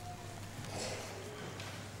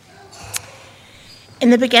In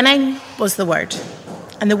the beginning was the Word,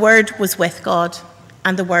 and the Word was with God,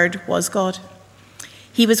 and the Word was God.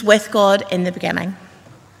 He was with God in the beginning.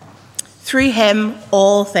 Through him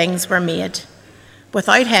all things were made.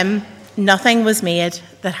 Without him nothing was made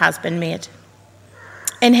that has been made.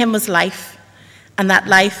 In him was life, and that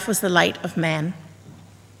life was the light of men.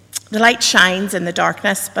 The light shines in the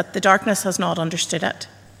darkness, but the darkness has not understood it.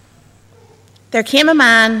 There came a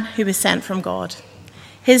man who was sent from God.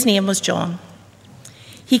 His name was John.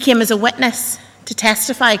 He came as a witness to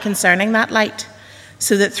testify concerning that light,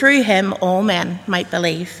 so that through him all men might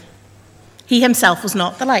believe. He himself was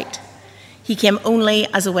not the light. He came only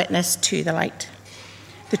as a witness to the light.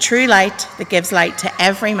 The true light that gives light to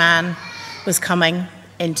every man was coming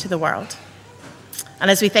into the world. And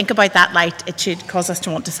as we think about that light, it should cause us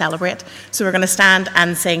to want to celebrate. So we're going to stand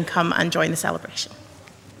and sing, "Come and Join the Celebration."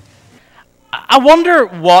 I wonder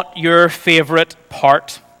what your favourite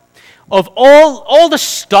part of all the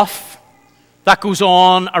stuff that goes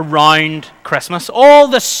on around Christmas, all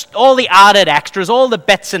the added extras, all the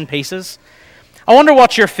bits and pieces. I wonder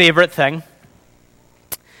what's your favourite thing.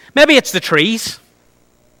 Maybe it's the trees.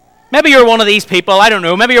 Maybe you're one of these people, I don't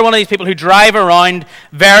know, maybe you're one of these people who drive around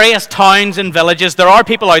various towns and villages. There are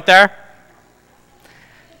people out there.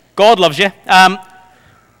 God loves you.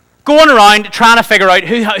 Going around trying to figure out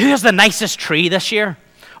who has the nicest tree this year.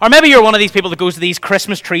 Or maybe you're one of these people that goes to these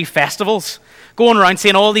Christmas tree festivals, going around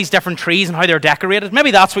seeing all these different trees and how they're decorated. Maybe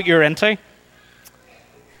that's what you're into.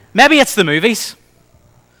 Maybe it's the movies.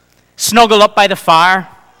 Snuggle up by the fire,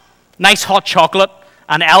 nice hot chocolate,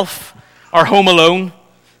 an Elf, or Home Alone,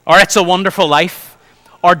 or It's a Wonderful Life,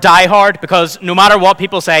 or Die Hard, because no matter what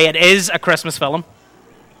people say, it is a Christmas film.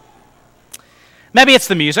 Maybe it's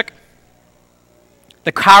the music.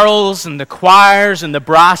 The carols and the choirs and the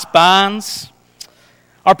brass bands.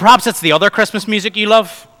 Or perhaps it's the other Christmas music you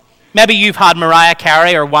love. Maybe you've had Mariah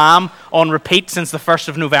Carey or Wham on repeat since the 1st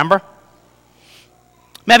of November.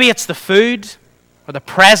 Maybe it's the food, or the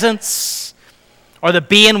presents, or the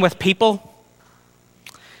being with people.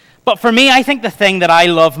 But for me, I think the thing that I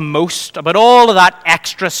love most about all of that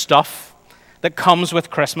extra stuff that comes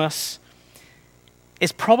with Christmas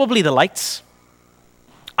is probably the lights.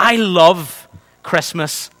 I love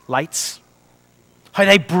Christmas lights. How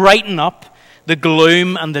they brighten up the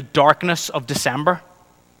gloom and the darkness of December.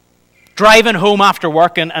 Driving home after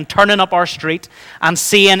work and turning up our street and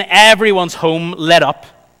seeing everyone's home lit up.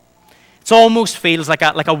 It almost feels like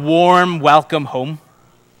a warm welcome home.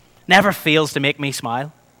 Never fails to make me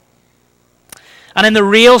smile. And in the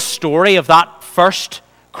real story of that first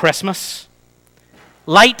Christmas,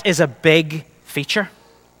 light is a big feature.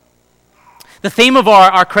 The theme of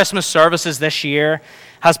our Christmas services this year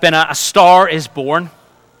has been a star is born.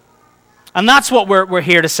 And that's what we're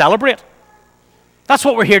here to celebrate. That's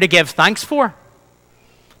what we're here to give thanks for.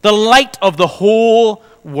 The light of the whole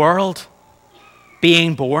world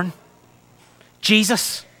being born.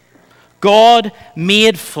 Jesus, God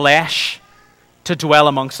made flesh to dwell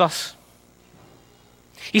amongst us.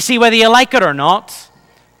 You see, whether you like it or not,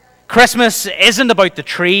 Christmas isn't about the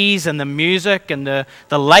trees and the music and the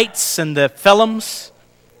lights and the films.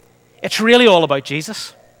 It's really all about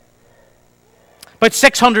Jesus. About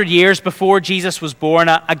 600 years before Jesus was born,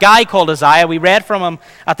 a guy called Isaiah, we read from him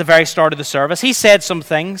at the very start of the service, he said some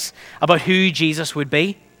things about who Jesus would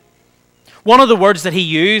be. One of the words that he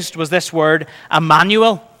used was this word,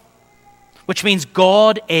 Emmanuel, which means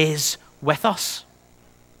God is with us.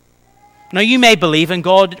 Now, you may believe in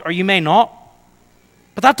God or you may not,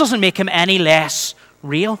 but that doesn't make him any less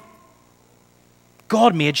real.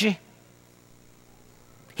 God made you.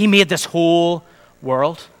 He made this whole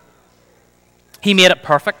world. He made it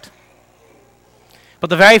perfect. But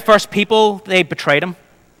the very first people, they betrayed him,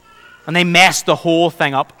 and they messed the whole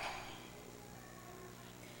thing up.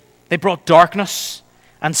 They brought darkness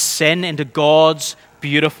and sin into God's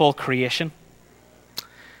beautiful creation.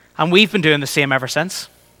 And we've been doing the same ever since.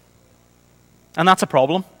 And that's a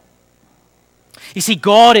problem. You see,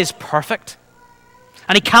 God is perfect,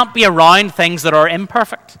 and he can't be around things that are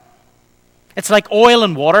imperfect. It's like oil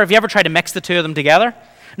and water. Have you ever tried to mix the two of them together?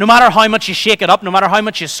 No matter how much you shake it up, no matter how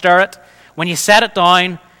much you stir it, when you set it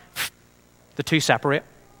down, the two separate.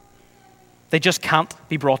 They just can't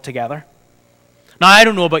be brought together. Now, I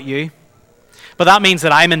don't know about you, but that means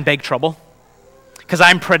that I'm in big trouble because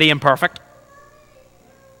I'm pretty imperfect.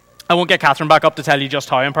 I won't get Catherine back up to tell you just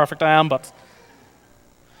how imperfect I am, but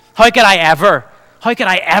how could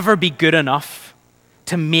I ever be good enough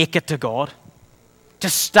to make it to God? To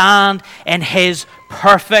stand in his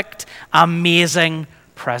perfect, amazing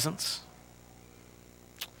presence.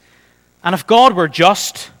 And if God were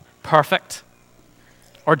just perfect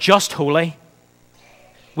or just holy,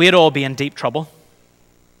 we'd all be in deep trouble.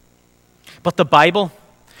 But the Bible,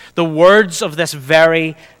 the words of this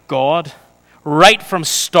very God, right from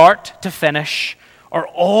start to finish, are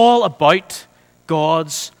all about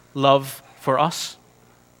God's love for us.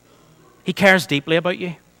 He cares deeply about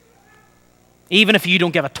you. Even if you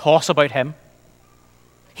don't give a toss about him,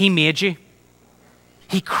 he made you.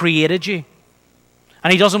 He created you.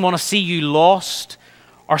 And he doesn't want to see you lost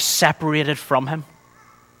or separated from him.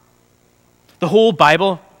 The whole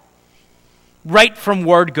Bible, right from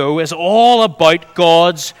word go, is all about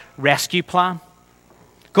God's rescue plan.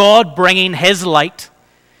 God bringing his light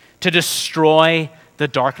to destroy the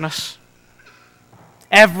darkness.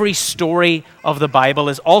 Every story of the Bible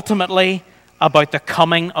is ultimately about the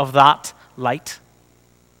coming of that light.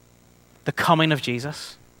 The coming of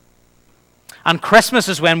Jesus. And Christmas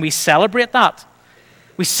is when we celebrate that.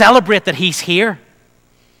 We celebrate that he's here.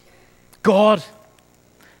 God,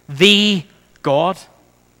 the God,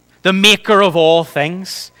 the maker of all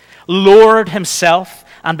things, lowered himself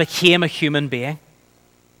and became a human being.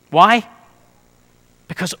 Why?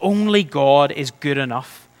 Because only God is good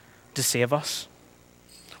enough to save us.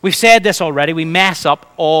 We've said this already. We mess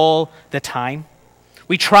up all the time.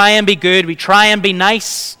 We try and be good. We try and be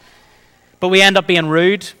nice. But we end up being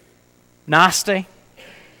rude, nasty.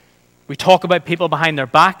 We talk about people behind their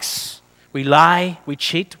backs. We lie. We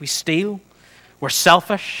cheat. We steal. We're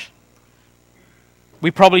selfish. We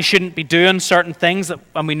probably shouldn't be doing certain things,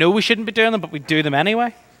 and we know we shouldn't be doing them, but we do them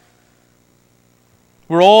anyway.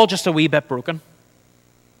 We're all just a wee bit broken.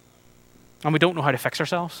 And we don't know how to fix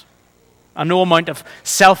ourselves. And no amount of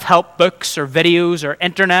self-help books or videos or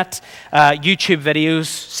internet, YouTube videos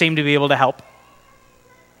seem to be able to help.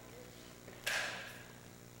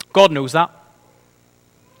 God knows that.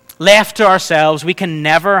 Left to ourselves, we can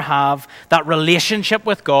never have that relationship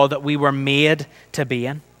with God that we were made to be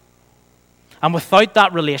in. And without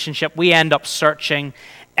that relationship, we end up searching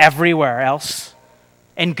everywhere else,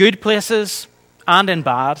 in good places and in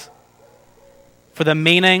bad, for the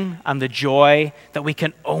meaning and the joy that we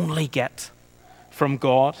can only get from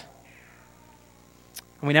God.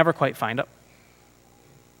 And we never quite find it.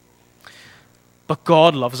 But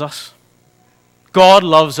God loves us. God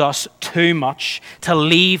loves us too much to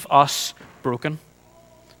leave us broken,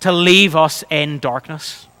 to leave us in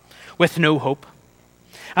darkness with no hope.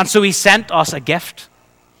 And so he sent us a gift.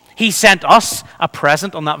 He sent us a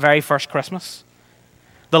present on that very first Christmas.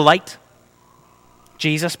 The light.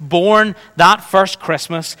 Jesus, born that first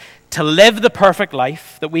Christmas to live the perfect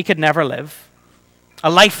life that we could never live. A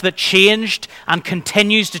life that changed and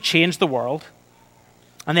continues to change the world.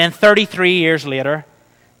 And then 33 years later,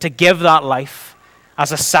 to give that life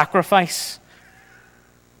as a sacrifice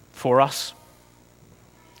for us.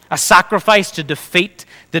 A sacrifice to defeat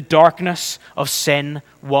the darkness of sin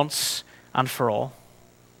once and for all.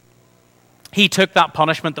 He took that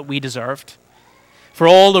punishment that we deserved for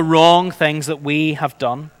all the wrong things that we have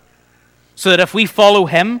done, so that if we follow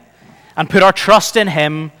him and put our trust in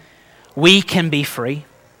him, we can be free.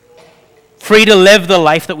 Free to live the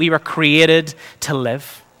life that we were created to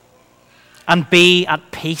live and be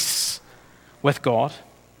at peace with God.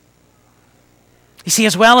 You see,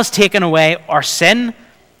 as well as taking away our sin,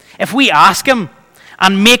 if we ask him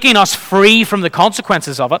and making us free from the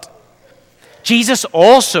consequences of it, Jesus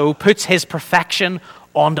also puts his perfection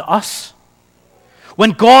onto us.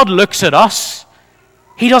 When God looks at us,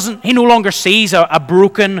 he no longer sees a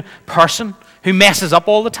broken person who messes up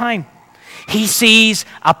all the time. He sees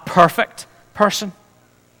a perfect person.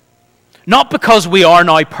 Not because we are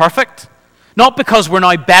now perfect, not because we're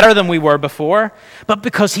now better than we were before, but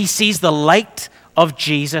because he sees the light of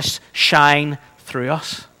Jesus shine through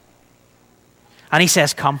us. And he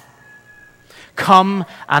says, come. Come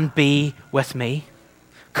and be with me.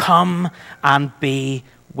 Come and be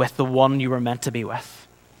with the one you were meant to be with.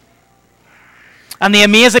 And the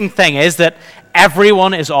amazing thing is that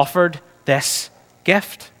everyone is offered this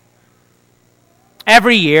gift.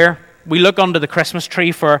 Every year, we look under the Christmas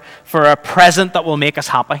tree for a present that will make us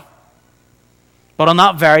happy. But on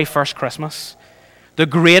that very first Christmas, the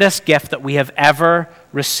greatest gift that we have ever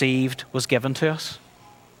received was given to us.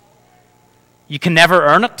 You can never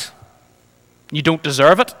earn it. You don't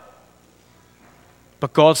deserve it.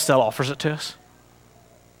 But God still offers it to us.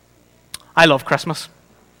 I love Christmas.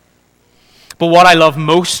 But what I love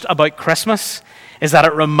most about Christmas is that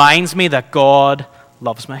it reminds me that God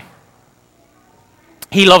loves me.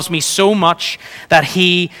 He loves me so much that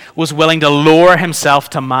he was willing to lower himself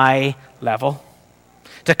to my level,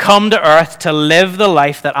 to come to earth to live the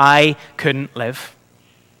life that I couldn't live,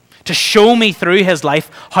 to show me through his life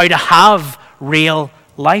how to have real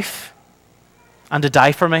life, and to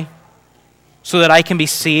die for me, so that I can be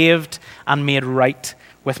saved and made right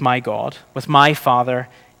with my God, with my Father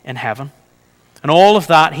in heaven. And all of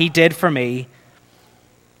that he did for me,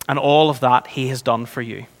 and all of that he has done for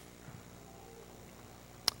you.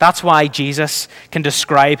 That's why Jesus can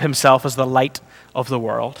describe himself as the light of the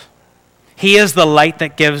world. He is the light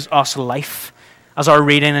that gives us life, as our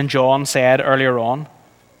reading in John said earlier on.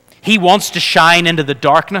 He wants to shine into the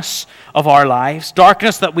darkness of our lives,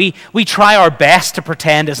 darkness that we try our best to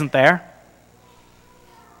pretend isn't there.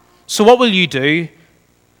 So what will you do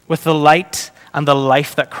with the light and the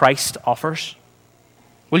life that Christ offers?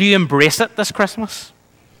 Will you embrace it this Christmas?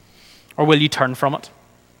 Or will you turn from it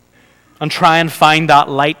and try and find that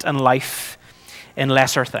light and life in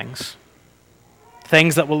lesser things?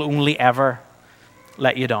 Things that will only ever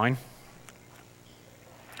let you down.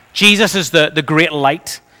 Jesus is the great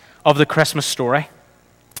light of the Christmas story.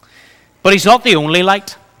 But he's not the only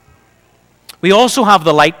light. We also have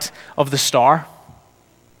the light of the star.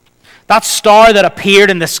 That star that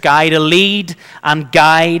appeared in the sky to lead and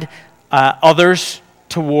guide others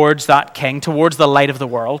towards that king, towards the light of the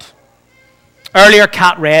world. Earlier,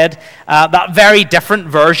 Kat read that very different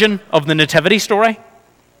version of the nativity story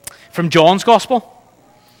from John's Gospel.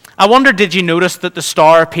 I wonder, did you notice that the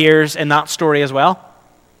star appears in that story as well?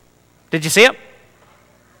 Did you see it?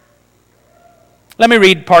 Let me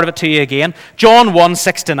read part of it to you again. John 1,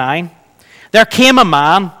 6-9. There came a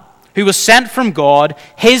man who was sent from God.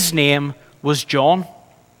 His name was John.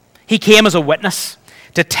 He came as a witness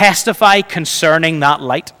to testify concerning that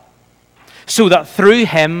light, so that through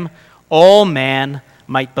him all men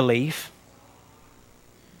might believe.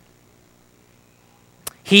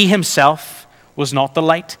 He himself was not the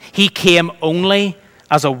light. He came only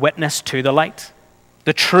as a witness to the light.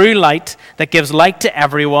 The true light that gives light to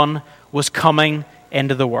everyone was coming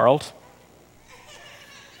into the world.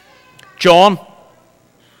 John,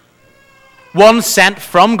 one sent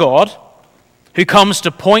from God, who comes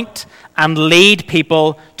to point and lead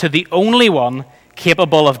people to the only one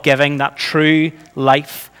capable of giving that true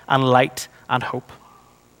life and light and hope.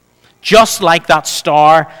 Just like that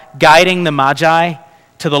star guiding the Magi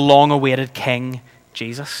to the long-awaited King,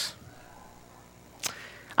 Jesus.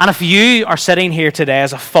 And if you are sitting here today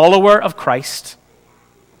as a follower of Christ,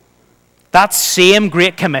 that same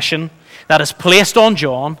great commission that is placed on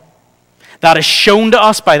John, that is shown to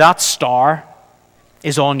us by that star,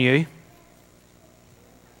 is on you.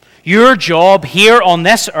 Your job here on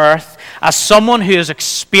this earth, as someone who has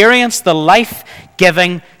experienced the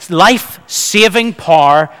life-giving, life-saving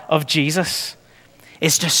power of Jesus,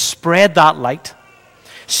 is to spread that light.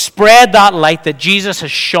 Spread that light that Jesus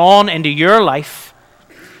has shone into your life,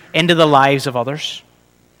 into the lives of others.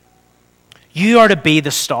 You are to be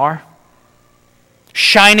the star,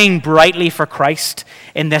 shining brightly for Christ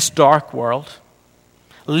in this dark world,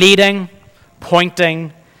 leading,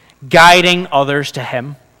 pointing, guiding others to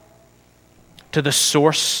him, to the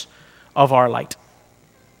source of our light.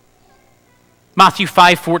 Matthew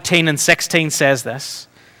 5:14 and 16 says this.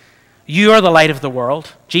 You are the light of the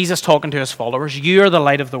world. Jesus talking to his followers. You are the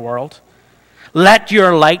light of the world. Let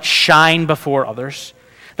your light shine before others,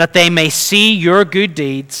 that they may see your good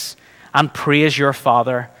deeds and praise your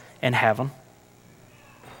Father in heaven.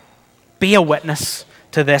 Be a witness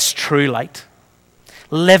to this true light.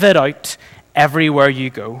 Live it out everywhere you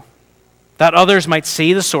go, that others might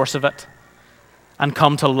see the source of it and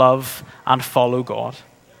come to love and follow God.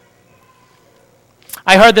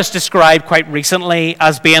 I heard this described quite recently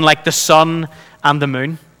as being like the sun and the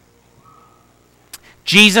moon.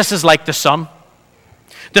 Jesus is like the sun,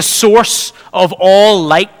 the source of all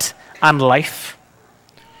light and life.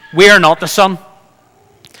 We are not the sun.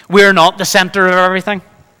 We are not the center of everything,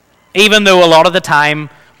 even though a lot of the time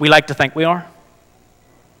we like to think we are.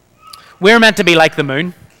 We're meant to be like the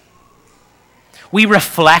moon. We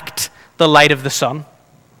reflect the light of the sun,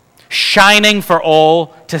 shining for all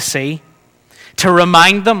to see, to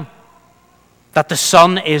remind them that the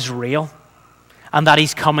sun is real and that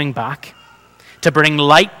he's coming back to bring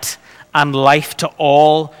light and life to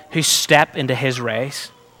all who step into his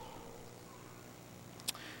rays.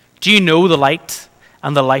 Do you know the light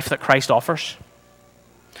and the life that Christ offers?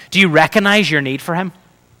 Do you recognize your need for him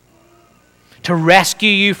to rescue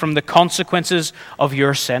you from the consequences of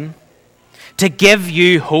your sin, to give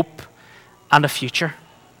you hope and a future?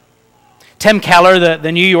 Tim Keller,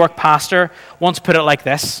 the New York pastor, once put it like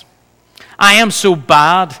this: I am so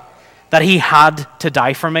bad that he had to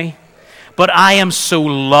die for me, but I am so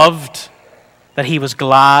loved that he was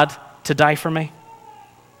glad to die for me.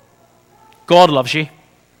 God loves you.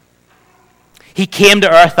 He came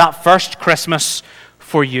to earth that first Christmas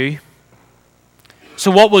for you. So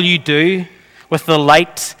what will you do with the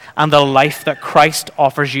light and the life that Christ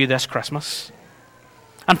offers you this Christmas?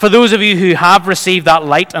 And for those of you who have received that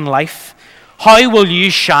light and life, how will you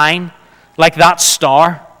shine like that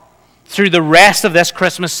star through the rest of this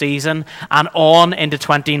Christmas season and on into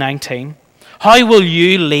 2019? How will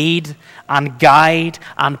you lead and guide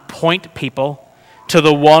and point people to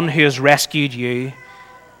the one who has rescued you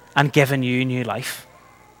and given you new life?